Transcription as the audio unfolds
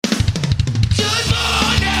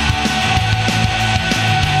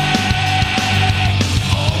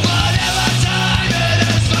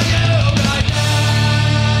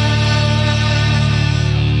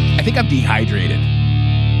dehydrated.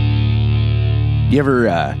 You ever,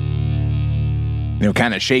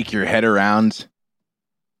 kind of shake your head around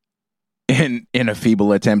in a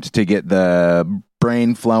feeble attempt to get the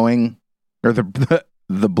brain flowing, or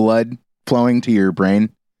the blood flowing to your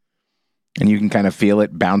brain, and you can kind of feel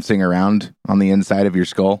it bouncing around on the inside of your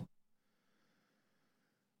skull?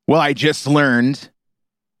 Well, I just learned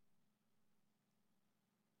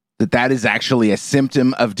that is actually a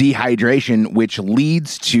symptom of dehydration, which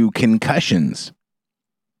leads to concussions.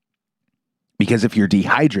 Because if you're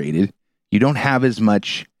dehydrated, you don't have as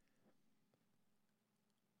much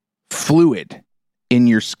fluid in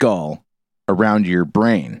your skull around your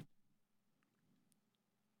brain,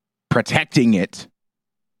 protecting it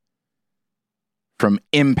from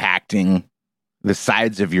impacting the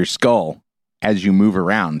sides of your skull as you move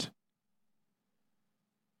around.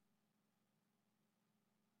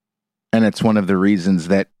 And it's one of the reasons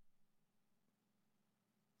that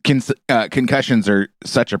concussions are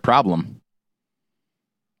such a problem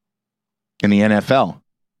in the NFL.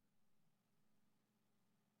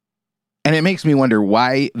 And it makes me wonder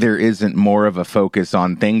why there isn't more of a focus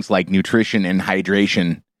on things like nutrition and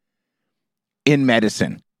hydration in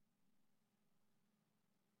medicine.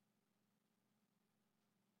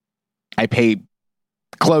 I pay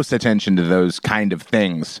close attention to those kind of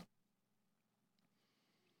things.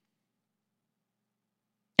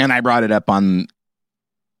 And I brought it up on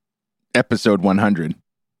episode 100.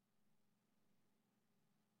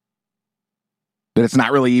 But it's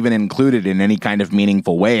not really even included in any kind of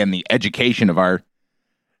meaningful way in the education of our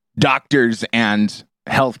doctors and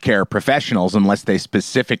healthcare professionals unless they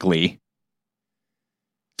specifically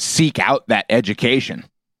seek out that education.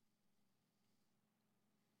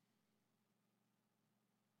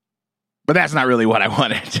 But that's not really what I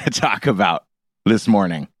wanted to talk about this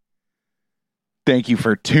morning. Thank you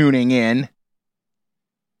for tuning in.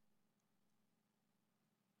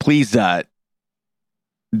 Please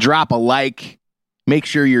drop a like. Make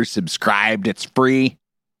sure you're subscribed. It's free.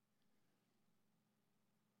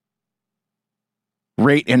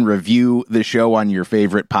 Rate and review the show on your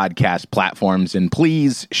favorite podcast platforms, and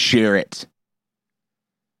please share it.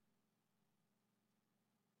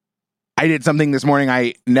 I did something this morning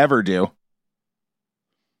I never do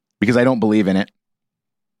because I don't believe in it.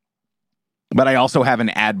 But I also have an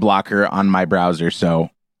ad blocker on my browser, so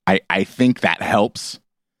I think that helps.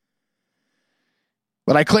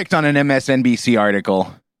 But I clicked on an MSNBC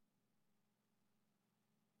article,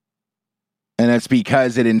 and it's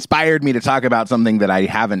because it inspired me to talk about something that I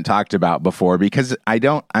haven't talked about before, because I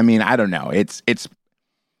don't know. It's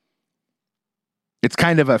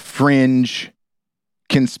kind of a fringe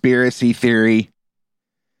conspiracy theory,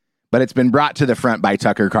 but it's been brought to the front by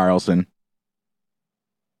Tucker Carlson.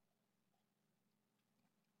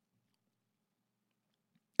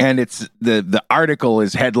 And it's the article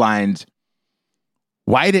is headlined,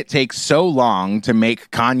 "Why'd it take so long to make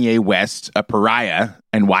Kanye West a pariah,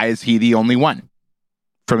 and why is he the only one?"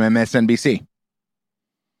 From MSNBC.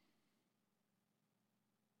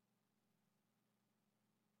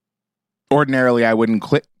 Ordinarily, I wouldn't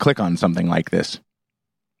click on something like this.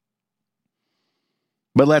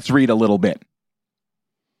 But let's read a little bit.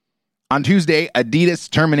 On Tuesday, Adidas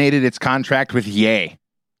terminated its contract with Ye,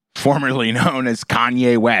 formerly known as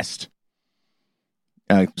Kanye West.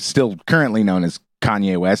 Still currently known as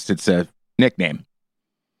Kanye West. It's a nickname.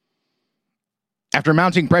 After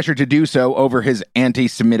mounting pressure to do so over his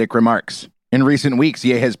anti-Semitic remarks. In recent weeks,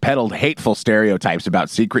 Ye has peddled hateful stereotypes about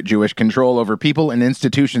secret Jewish control over people and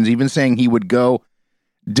institutions, even saying he would go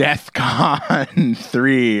DEFCON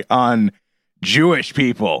 3 on Jewish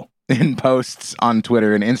people in posts on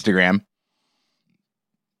Twitter and Instagram,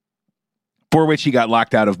 for which he got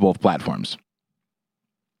locked out of both platforms.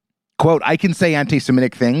 Quote, "I can say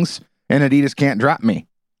anti-Semitic things, and Adidas can't drop me.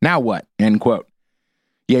 Now what?" End quote.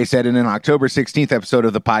 Ye said in an October 16th episode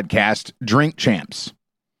of the podcast, Drink Champs.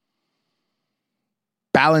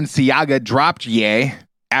 Balenciaga dropped Ye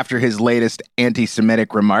after his latest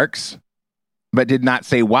anti-Semitic remarks, but did not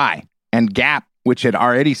say why. And Gap, which had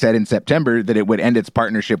already said in September that it would end its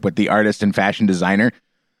partnership with the artist and fashion designer,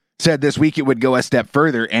 said this week it would go a step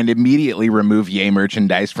further and immediately remove Ye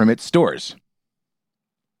merchandise from its stores.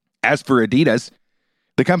 As for Adidas,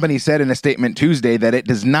 the company said in a statement Tuesday that it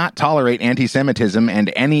does not tolerate anti-Semitism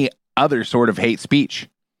and any other sort of hate speech.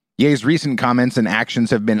 Ye's recent comments and actions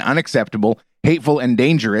have been unacceptable, hateful, and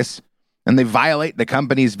dangerous, and they violate the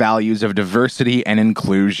company's values of diversity and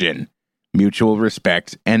inclusion, mutual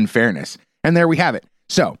respect, and fairness. And there we have it.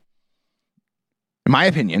 So, in my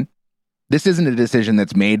opinion, this isn't a decision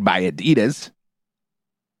that's made by Adidas.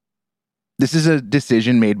 This is a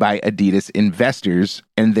decision made by Adidas investors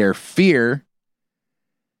and their fear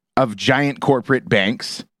of giant corporate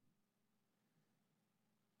banks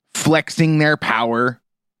flexing their power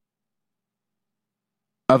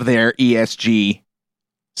of their ESG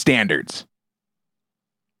standards.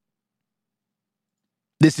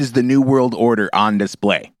 This is the new world order on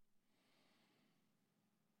display.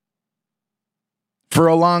 For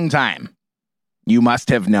a long time, you must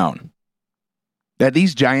have known that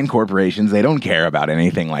these giant corporations, they don't care about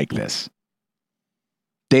anything like this.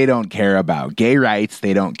 They don't care about gay rights.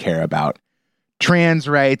 They don't care about trans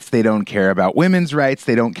rights. They don't care about women's rights.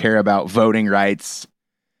 They don't care about voting rights.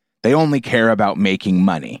 They only care about making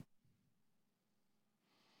money.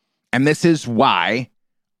 And this is why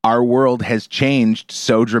our world has changed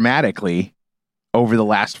so dramatically over the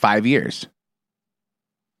last 5 years.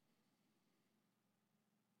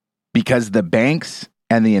 Because the banks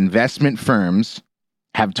and the investment firms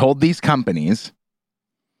have told these companies,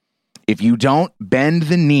 if you don't bend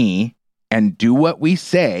the knee and do what we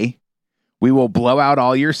say, we will blow out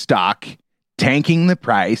all your stock, tanking the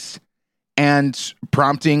price and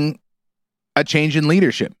prompting a change in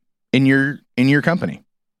leadership in your company.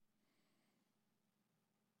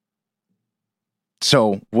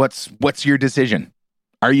 So what's your decision?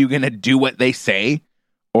 Are you going to do what they say,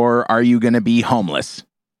 or are you going to be homeless?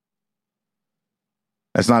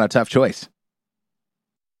 That's not a tough choice.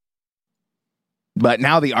 But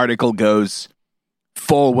now the article goes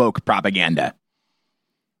full woke propaganda.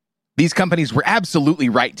 These companies were absolutely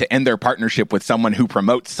right to end their partnership with someone who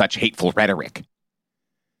promotes such hateful rhetoric.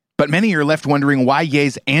 But many are left wondering why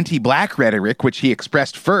Ye's anti-black rhetoric, which he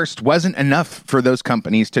expressed first, wasn't enough for those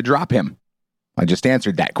companies to drop him. I just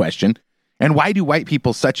answered that question. And why do white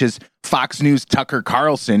people such as Fox News' Tucker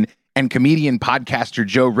Carlson and comedian podcaster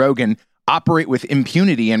Joe Rogan operate with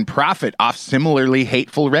impunity and profit off similarly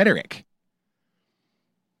hateful rhetoric?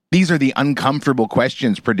 These are the uncomfortable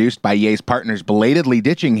questions produced by Ye's partners belatedly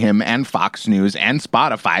ditching him and Fox News and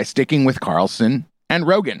Spotify, sticking with Carlson and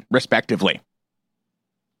Rogan, respectively.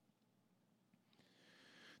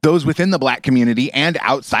 Those within the black community and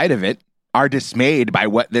outside of it are dismayed by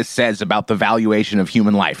what this says about the valuation of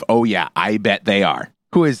human life. Oh yeah, I bet they are.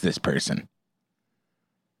 Who is this person?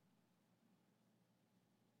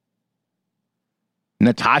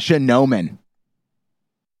 Natasha Noman.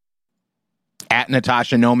 At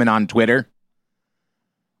Natasha Noman on Twitter.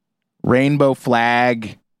 Rainbow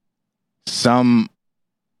flag. Some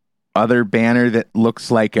other banner that looks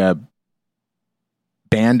like a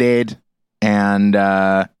Band-Aid. And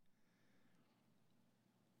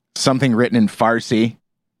something written in Farsi.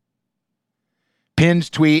 Pinned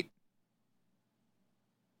tweet.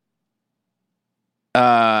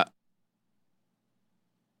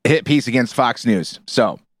 Hit piece against Fox News.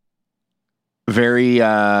 So, very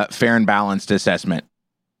fair and balanced assessment,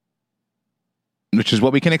 which is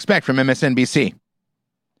what we can expect from MSNBC.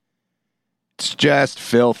 It's just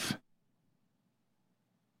filth.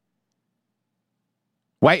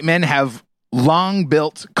 White men have long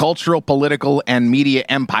built cultural, political, and media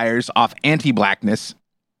empires off anti-blackness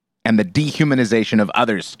and the dehumanization of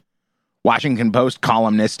others. Washington Post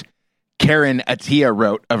columnist Karen Attiah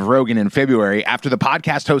wrote of Rogan in February after the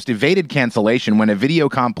podcast host evaded cancellation when a video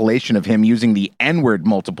compilation of him using the N-word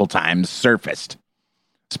multiple times surfaced.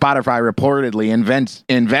 Spotify reportedly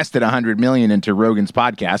invested $100 million into Rogan's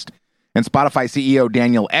podcast, and Spotify CEO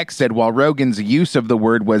Daniel Ek said while Rogan's use of the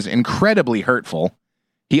word was incredibly hurtful,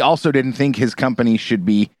 he also didn't think his company should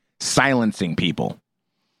be silencing people.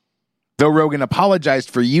 Though Rogan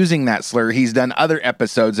apologized for using that slur, he's done other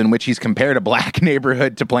episodes in which he's compared a black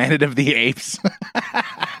neighborhood to Planet of the Apes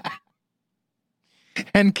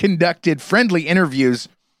and conducted friendly interviews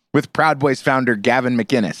with Proud Boys founder Gavin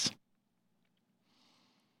McInnes.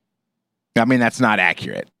 I mean, that's not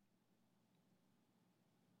accurate.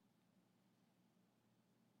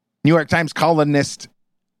 New York Times columnist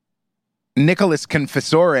Nicholas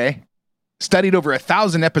Confessore studied over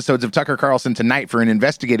 1,000 episodes of Tucker Carlson Tonight for an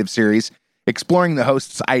investigative series exploring the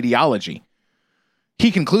host's ideology. He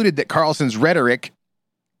concluded that Carlson's rhetoric,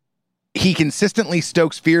 he consistently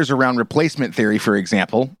stokes fears around replacement theory, for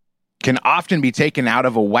example, can often be taken out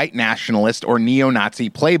of a white nationalist or neo-Nazi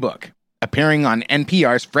playbook. Appearing on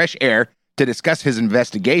NPR's Fresh Air to discuss his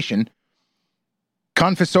investigation,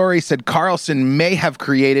 Confessore said Carlson may have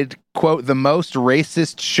created, quote, the most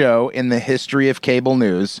racist show in the history of cable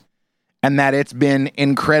news, and that it's been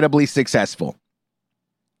incredibly successful.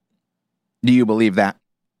 Do you believe that?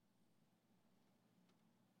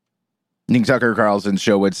 You think Tucker Carlson's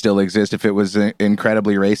show would still exist if it was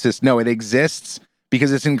incredibly racist? No, it exists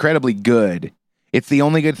because it's incredibly good. It's the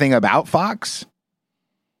only good thing about Fox.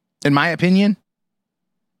 in my opinion.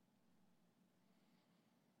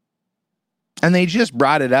 And they just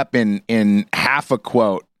brought it up in half a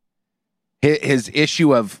quote, his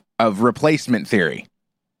issue of replacement theory.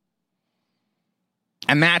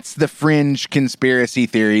 And that's the fringe conspiracy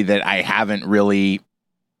theory that I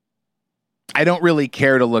don't really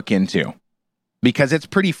care to look into because it's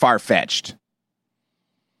pretty far-fetched.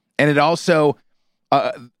 And it also,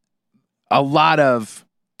 a lot of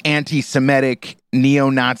anti-Semitic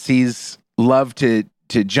neo-Nazis love to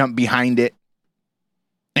jump behind it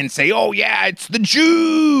and say, oh yeah, it's the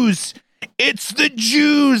Jews. It's the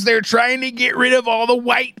Jews. They're trying to get rid of all the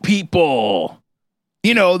white people.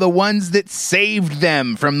 You know, the ones that saved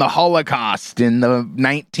them from the Holocaust in the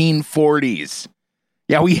 1940s.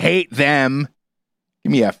 Yeah, we hate them.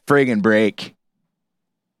 Give me a friggin' break.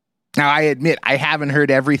 Now, I admit, I haven't heard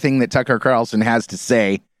everything that Tucker Carlson has to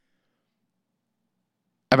say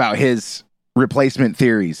about his replacement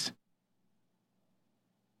theories.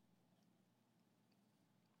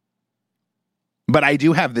 But I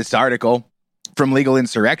do have this article from Legal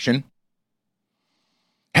Insurrection.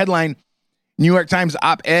 Headline, New York Times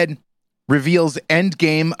op-ed reveals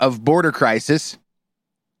endgame of border crisis.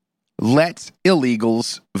 Let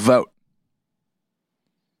illegals vote.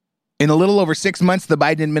 In a little over 6 months, the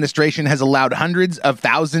Biden administration has allowed hundreds of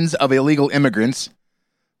thousands of illegal immigrants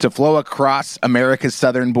to flow across America's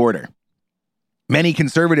southern border. Many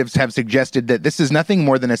conservatives have suggested that this is nothing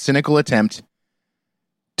more than a cynical attempt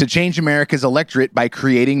to change America's electorate by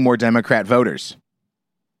creating more Democrat voters.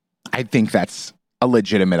 I think that's a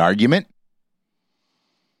legitimate argument.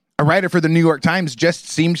 A writer for the New York Times just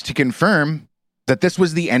seemed to confirm that this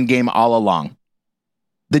was the endgame all along.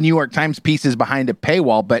 The New York Times piece is behind a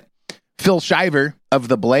paywall, but Phil Shiver of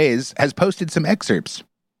The Blaze has posted some excerpts.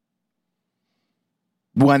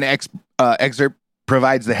 One excerpt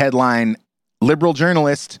provides the headline, Liberal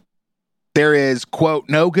journalist, there is, quote,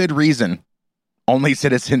 no good reason only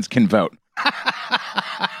citizens can vote.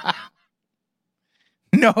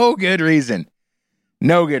 No good reason.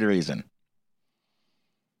 No good reason.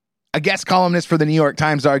 A guest columnist for the New York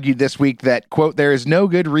Times argued this week that, quote, there is no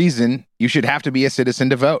good reason you should have to be a citizen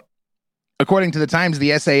to vote. According to the Times,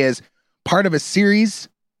 the essay is part of a series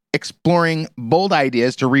exploring bold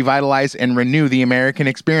ideas to revitalize and renew the American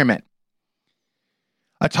experiment.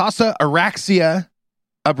 Atasa Araxia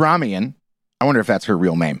Abramian, I wonder if that's her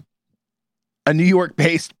real name, a New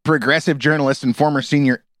York-based progressive journalist and former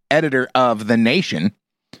senior editor of The Nation,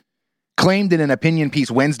 claimed in an opinion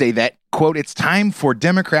piece Wednesday that, quote, it's time for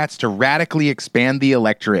Democrats to radically expand the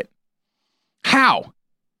electorate. How?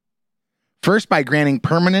 First, by granting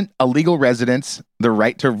permanent illegal residents the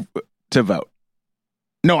right to vote.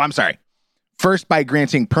 No, I'm sorry. First, by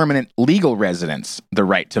granting permanent legal residents the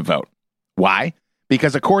right to vote. Why?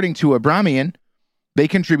 Because according to Abramian, they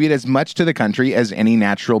contribute as much to the country as any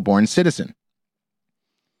natural-born citizen.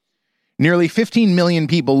 Nearly 15 million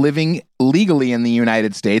people living legally in the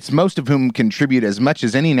United States, most of whom contribute as much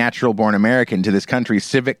as any natural-born American to this country's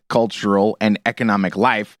civic, cultural, and economic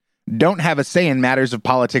life, don't have a say in matters of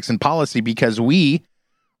politics and policy because we,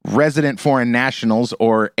 resident foreign nationals,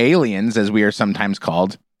 or aliens, as we are sometimes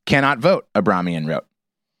called, cannot vote, Abramian wrote.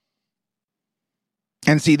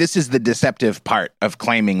 And see, this is the deceptive part of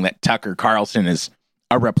claiming that Tucker Carlson is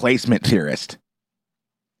a replacement theorist.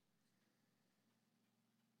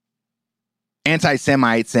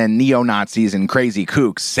 Anti-Semites and neo-Nazis and crazy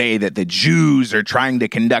kooks say that the Jews are trying to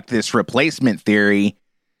conduct this replacement theory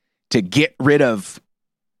to get rid of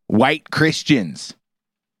white Christians.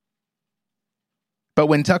 But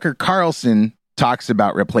when Tucker Carlson talks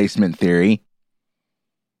about replacement theory,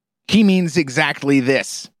 he means exactly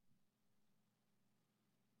this.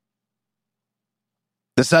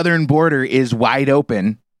 The southern border is wide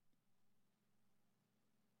open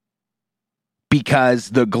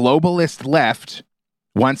because the globalist left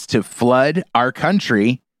wants to flood our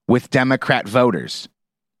country with Democrat voters.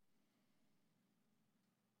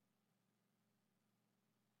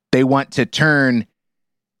 They want to turn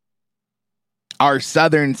our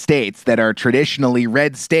southern states that are traditionally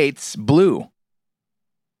red states blue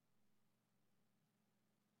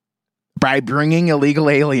by bringing illegal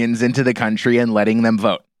aliens into the country and letting them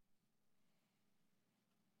vote.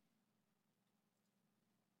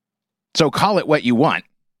 So call it what you want.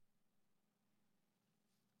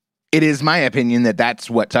 It is my opinion that that's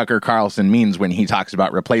what Tucker Carlson means when he talks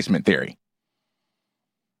about replacement theory.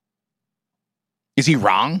 Is he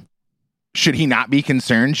wrong? Should he not be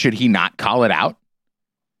concerned? Should he not call it out?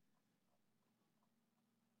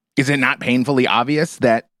 Is it not painfully obvious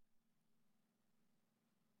that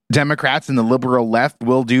Democrats and the liberal left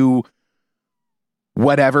will do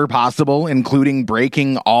whatever possible, including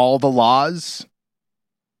breaking all the laws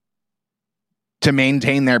to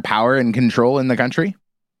maintain their power and control in the country,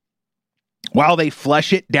 while they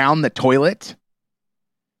flush it down the toilet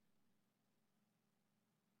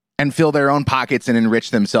and fill their own pockets and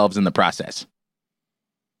enrich themselves in the process.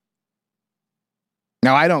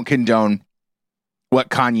 Now, I don't condone what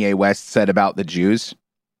Kanye West said about the Jews.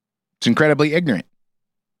 It's incredibly ignorant.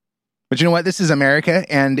 But you know what? This is America,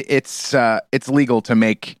 and it's legal to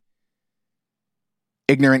make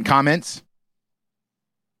ignorant comments.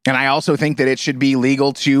 And I also think that it should be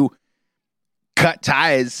legal to cut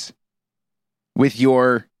ties with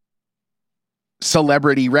your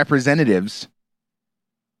celebrity representatives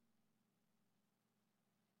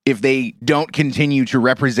if they don't continue to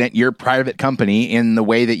represent your private company in the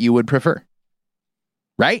way that you would prefer.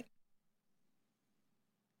 Right?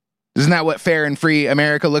 Isn't that what fair and free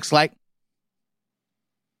America looks like?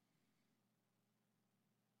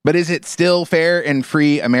 But is it still fair and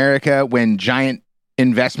free America when giant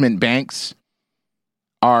investment banks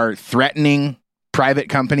are threatening private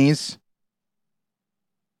companies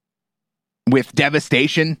with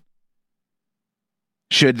devastation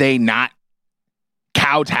should they not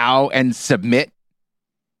kowtow and submit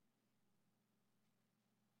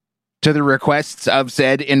to the requests of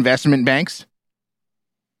said investment banks?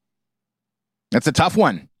 That's a tough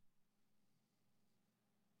one.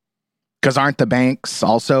 Because aren't the banks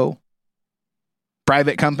also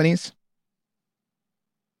private companies?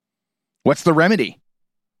 What's the remedy?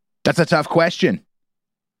 That's a tough question.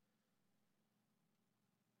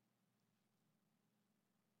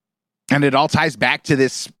 And it all ties back to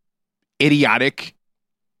this idiotic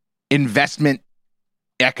investment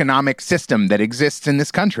economic system that exists in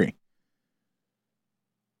this country.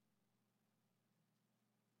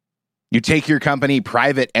 You take your company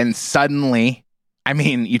private and suddenly,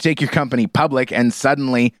 you take your company public and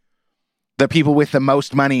suddenly the people with the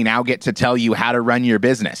most money now get to tell you how to run your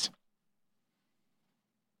business.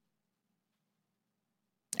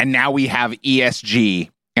 And now we have ESG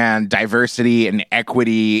and diversity and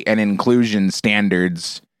equity and inclusion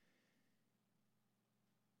standards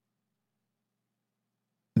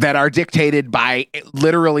that are dictated by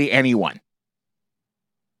literally anyone.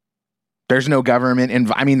 There's no government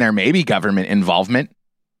there may be government involvement,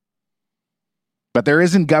 but there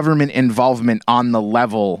isn't government involvement on the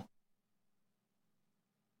level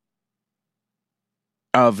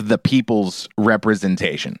of the people's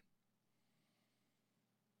representation.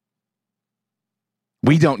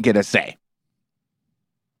 We don't get a say.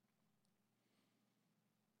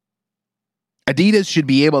 Adidas should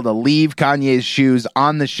be able to leave Kanye's shoes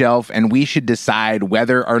on the shelf, and we should decide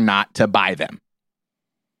whether or not to buy them.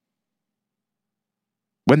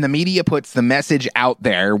 When the media puts the message out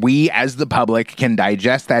there, we as the public can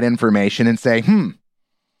digest that information and say, I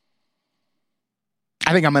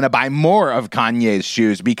think I'm going to buy more of Kanye's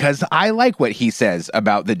shoes because I like what he says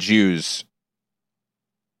about the Jews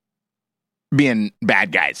being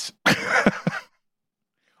bad guys.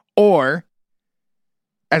 Or,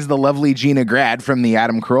 as the lovely Gina Grad from the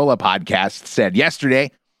Adam Carolla podcast said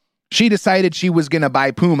yesterday, she decided she was going to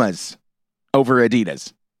buy Pumas over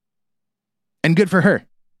Adidas. And good for her.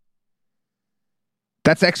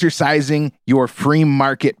 That's exercising your free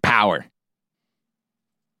market power.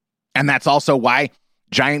 And that's also why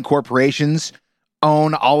giant corporations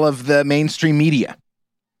own all of the mainstream media.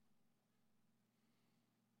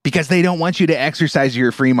 Because they don't want you to exercise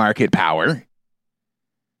your free market power.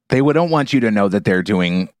 They don't want you to know that they're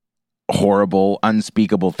doing horrible,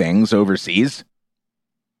 unspeakable things overseas.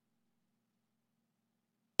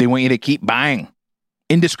 They want you to keep buying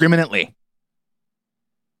indiscriminately.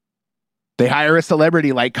 They hire a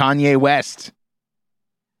celebrity like Kanye West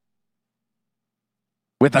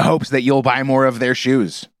with the hopes that you'll buy more of their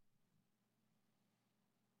shoes.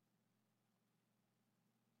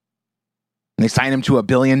 They sign him to a $1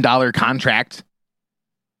 billion contract.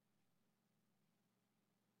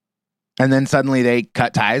 And then suddenly they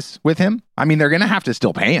cut ties with him. They're going to have to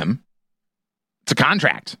still pay him. It's a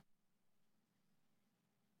contract.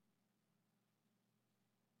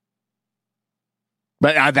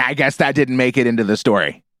 But I guess that didn't make it into the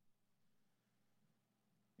story.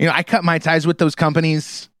 I cut my ties with those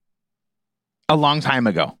companies a long time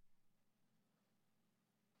ago.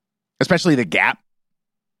 Especially the Gap.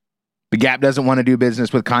 The Gap doesn't want to do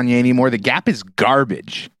business with Kanye anymore. The Gap is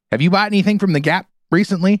garbage. Have you bought anything from the Gap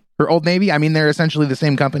recently? Or Old Navy? They're essentially the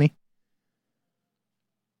same company.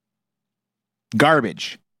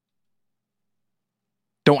 Garbage.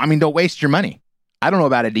 Don't waste your money. I don't know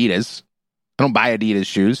about Adidas. I don't buy Adidas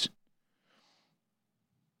shoes.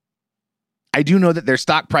 I do know that their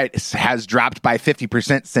stock price has dropped by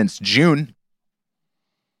 50% since June.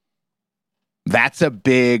 That's a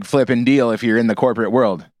big flipping deal if you're in the corporate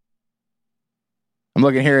world. I'm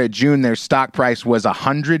looking here at June. Their stock price was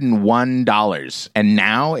 $101, and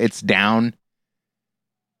now it's down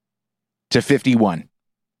to 51.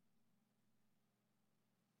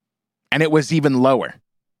 And it was even lower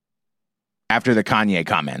after the Kanye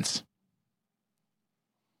comments.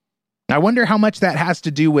 I wonder how much that has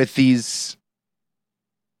to do with these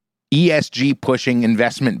ESG pushing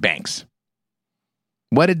investment banks.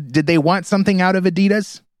 Did they want something out of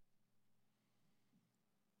Adidas?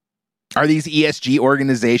 Are these ESG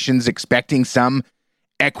organizations expecting some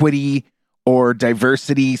equity or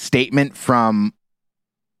diversity statement from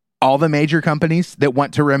all the major companies that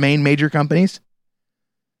want to remain major companies?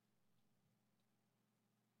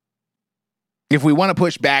 If we want to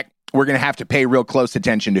push back, we're going to have to pay real close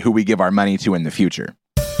attention to who we give our money to in the future.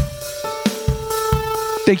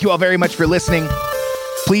 Thank you all very much for listening.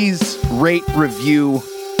 Please rate, review,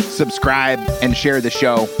 subscribe, and share the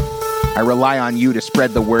show. I rely on you to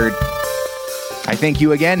spread the word. I thank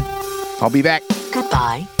you again. I'll be back.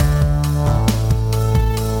 Goodbye.